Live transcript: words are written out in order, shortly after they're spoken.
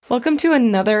Welcome to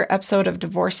another episode of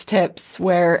Divorce Tips,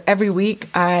 where every week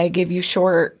I give you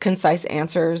short, concise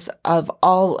answers of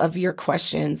all of your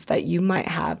questions that you might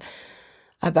have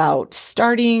about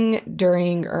starting,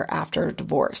 during, or after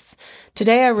divorce.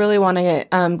 Today, I really want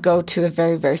to go to a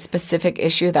very, very specific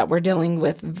issue that we're dealing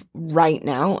with right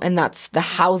now, and that's the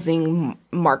housing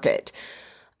market.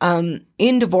 In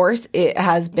divorce, it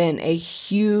has been a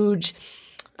huge,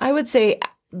 I would say,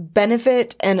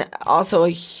 benefit and also a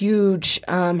huge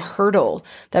hurdle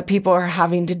that people are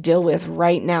having to deal with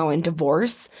right now in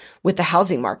divorce with the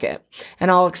housing market.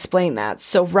 And I'll explain that.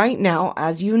 So right now,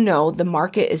 as you know, the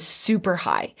market is super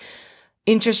high.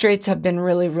 Interest rates have been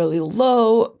really, really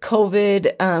low.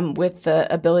 COVID, with the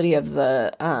ability of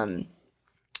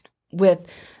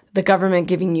with the government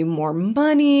giving you more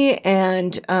money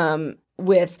and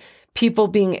with people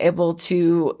being able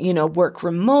to, work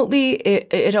remotely,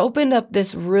 it opened up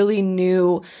this really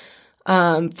new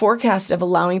forecast of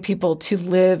allowing people to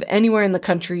live anywhere in the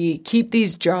country, keep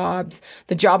these jobs.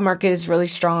 The job market is really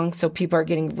strong, so people are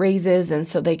getting raises and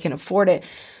so they can afford it.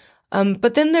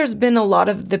 But then there's been a lot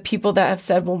of the people that have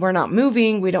said, well, we're not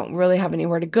moving. We don't really have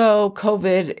anywhere to go.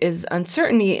 COVID is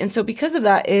uncertainty. And so because of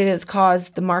that, it has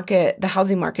caused the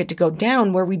housing market to go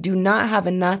down, where we do not have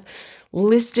enough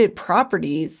listed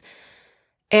properties.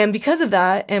 And because of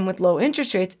that, and with low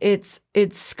interest rates, it's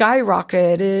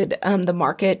skyrocketed the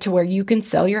market to where you can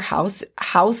sell your house.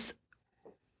 House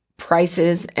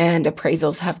prices and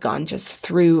appraisals have gone just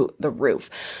through the roof.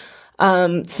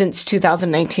 Since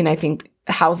 2019, I think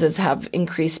houses have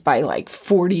increased by like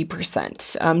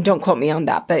 40%. Don't quote me on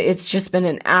that, but it's just been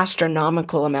an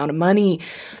astronomical amount of money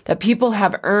that people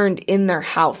have earned in their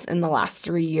house in the last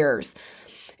 3 years.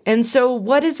 And so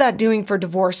what is that doing for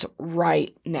divorce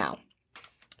right now?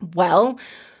 Well,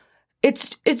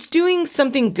 it's doing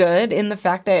something good in the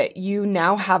fact that you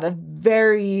now have a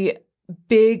very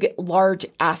big, large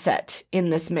asset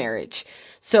in this marriage.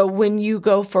 So when you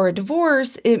go for a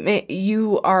divorce,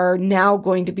 you are now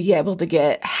going to be able to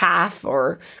get half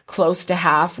or close to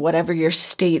half, whatever your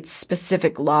state's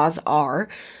specific laws are,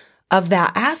 of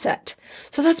that asset.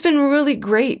 So that's been really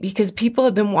great because people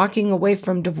have been walking away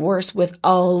from divorce with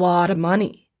a lot of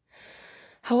money.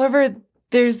 However,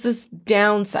 there's this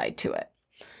downside to it.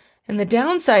 And the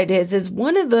downside is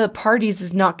one of the parties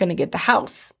is not going to get the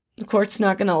house. The court's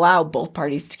not going to allow both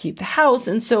parties to keep the house.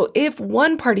 And so if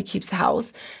one party keeps the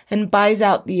house and buys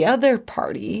out the other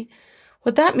party,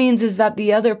 what that means is that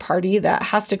the other party that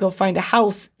has to go find a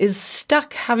house is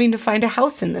stuck having to find a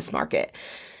house in this market.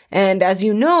 And as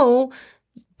you know,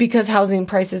 because housing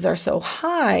prices are so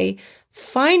high,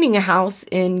 finding a house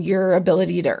in your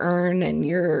ability to earn and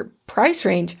your price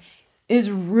range is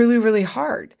really, really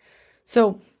hard.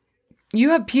 So you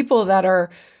have people that are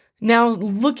now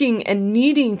looking and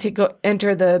needing to go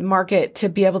enter the market to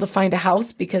be able to find a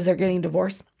house because they're getting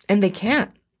divorced, and they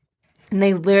can't. And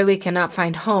they literally cannot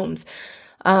find homes,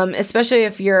 especially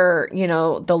if you're,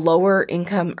 the lower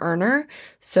income earner.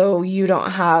 So you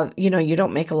don't have, you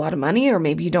don't make a lot of money, or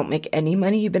maybe you don't make any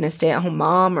money. You've been a stay-at-home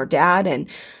mom or dad, and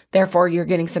therefore you're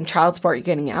getting some child support, you're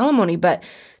getting alimony. But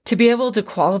to be able to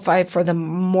qualify for the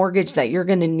mortgage that you're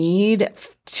going to need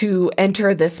to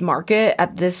enter this market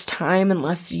at this time,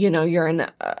 unless, you're in,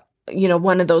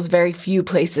 one of those very few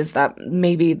places that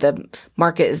maybe the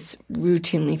market is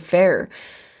routinely fair.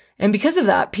 And because of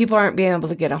that, people aren't being able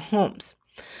to get homes.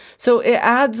 So it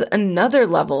adds another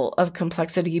level of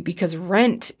complexity because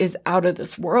rent is out of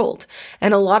this world.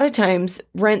 And a lot of times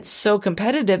rent's so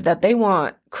competitive that they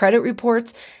want credit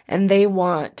reports and they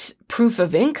want proof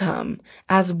of income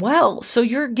as well. So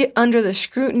you're under the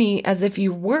scrutiny as if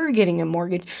you were getting a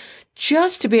mortgage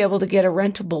just to be able to get a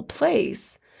rentable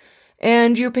place.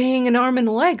 And you're paying an arm and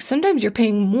a leg. Sometimes you're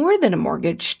paying more than a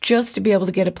mortgage just to be able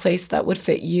to get a place that would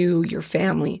fit you, your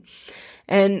family.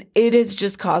 And it has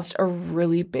just caused a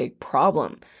really big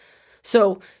problem.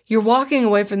 So you're walking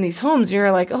away from these homes and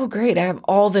you're like, oh, great, I have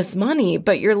all this money,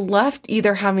 but you're left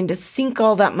either having to sink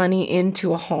all that money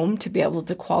into a home to be able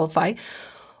to qualify,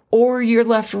 or you're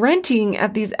left renting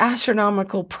at these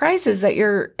astronomical prices that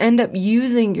you end up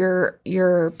using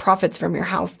your profits from your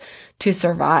house to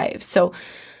survive. So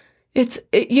it's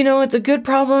a good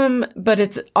problem, but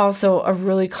it's also a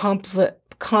really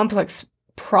complex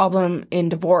problem in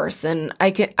divorce. And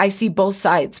I see both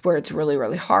sides where it's really,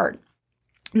 really hard.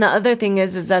 And the other thing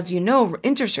is as you know,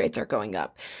 interest rates are going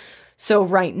up. So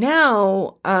right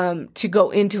now, to go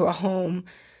into a home,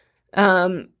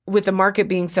 with the market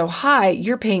being so high,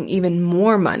 you're paying even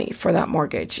more money for that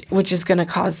mortgage, which is going to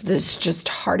cause this just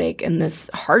heartache and this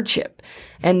hardship.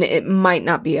 And it might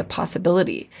not be a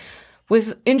possibility.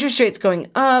 with interest rates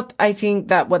going up, I think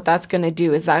that what that's going to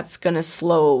do is that's going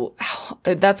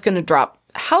to drop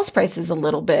house prices a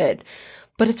little bit,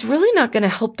 but it's really not going to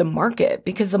help the market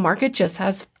because the market just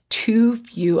has too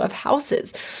few of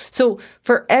houses. So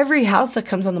for every house that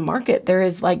comes on the market, there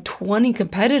is like 20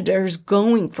 competitors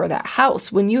going for that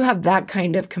house. When you have that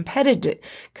kind of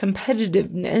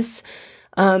competitiveness,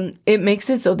 it makes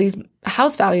it so these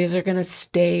house values are going to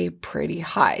stay pretty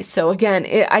high. So again,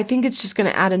 I think it's just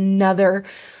going to add another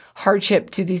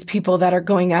hardship to these people that are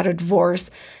going out of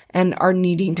divorce and are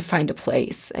needing to find a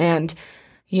place. And,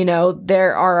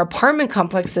 there are apartment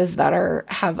complexes that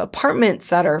have apartments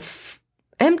that are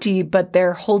empty, but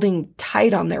they're holding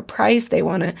tight on their price. They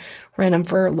want to rent them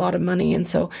for a lot of money. And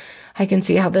so I can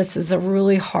see how this is a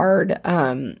really hard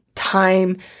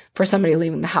time for somebody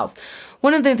leaving the house.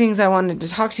 One of the things I wanted to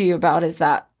talk to you about is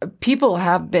that people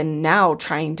have been now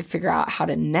trying to figure out how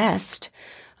to nest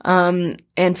and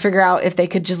figure out if they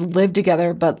could just live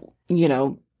together, but,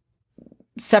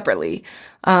 separately.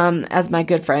 As my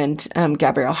good friend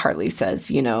Gabrielle Hartley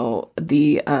says,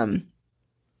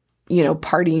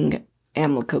 parting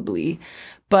amicably.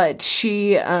 But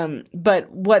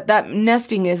but what that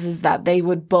nesting is that they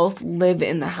would both live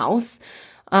in the house.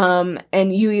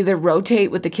 And you either rotate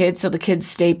with the kids, so the kids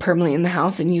stay permanently in the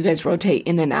house and you guys rotate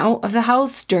in and out of the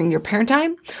house during your parent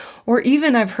time. Or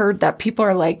even I've heard that people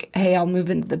are like, hey, I'll move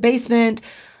into the basement.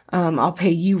 I'll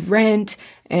pay you rent.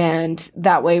 And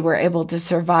that way we're able to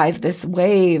survive this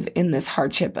wave in this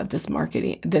hardship of this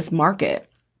market.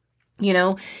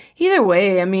 Either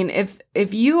way, I mean,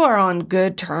 if you are on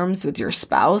good terms with your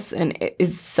spouse and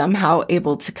is somehow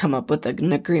able to come up with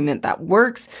an agreement that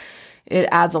works, it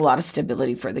adds a lot of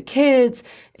stability for the kids.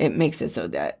 It makes it so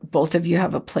that both of you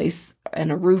have a place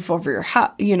and a roof over your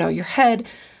your head.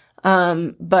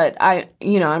 But I'm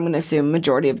going to assume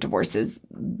majority of divorces,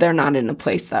 they're not in a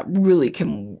place that really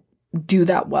can do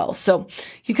that well. So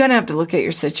you kind of have to look at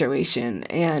your situation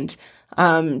and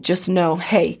just know,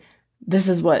 hey, this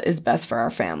is what is best for our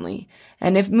family.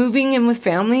 And if moving in with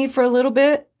family for a little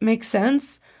bit makes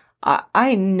sense,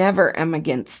 I never am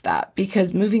against that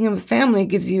because moving in with family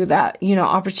gives you that,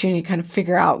 opportunity to kind of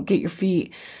figure out, get your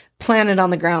feet planted on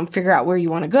the ground, figure out where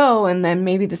you want to go. And then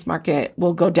maybe this market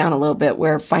will go down a little bit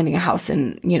where finding a house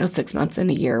in, 6 months and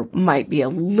a year might be a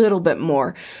little bit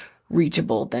more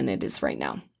reachable than it is right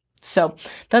now. So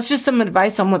that's just some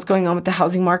advice on what's going on with the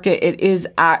housing market. It is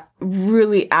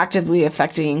really actively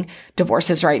affecting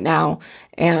divorces right now.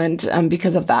 And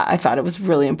because of that, I thought it was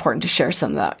really important to share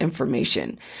some of that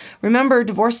information. Remember,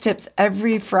 Divorce Tips,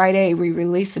 every Friday, we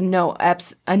release a new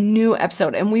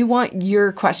episode, and we want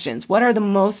your questions. What are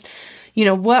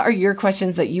what are your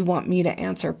questions that you want me to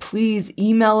answer? Please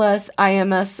email us,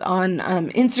 IM us on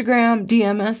Instagram,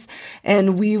 DM us,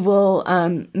 and we will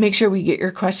make sure we get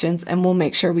your questions, and we'll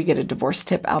make sure we get a divorce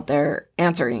tip out there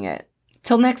answering it.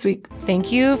 Till next week.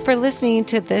 Thank you for listening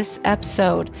to this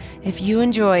episode. If you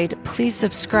enjoyed, please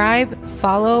subscribe,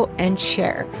 follow, and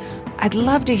share. I'd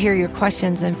love to hear your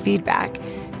questions and feedback.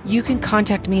 You can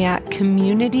contact me at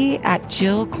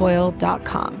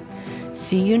community@jillcoyle.com.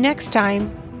 See you next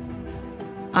time.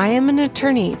 I am an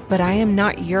attorney, but I am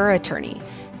not your attorney.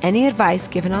 Any advice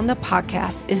given on the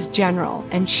podcast is general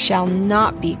and shall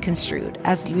not be construed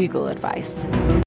as legal advice.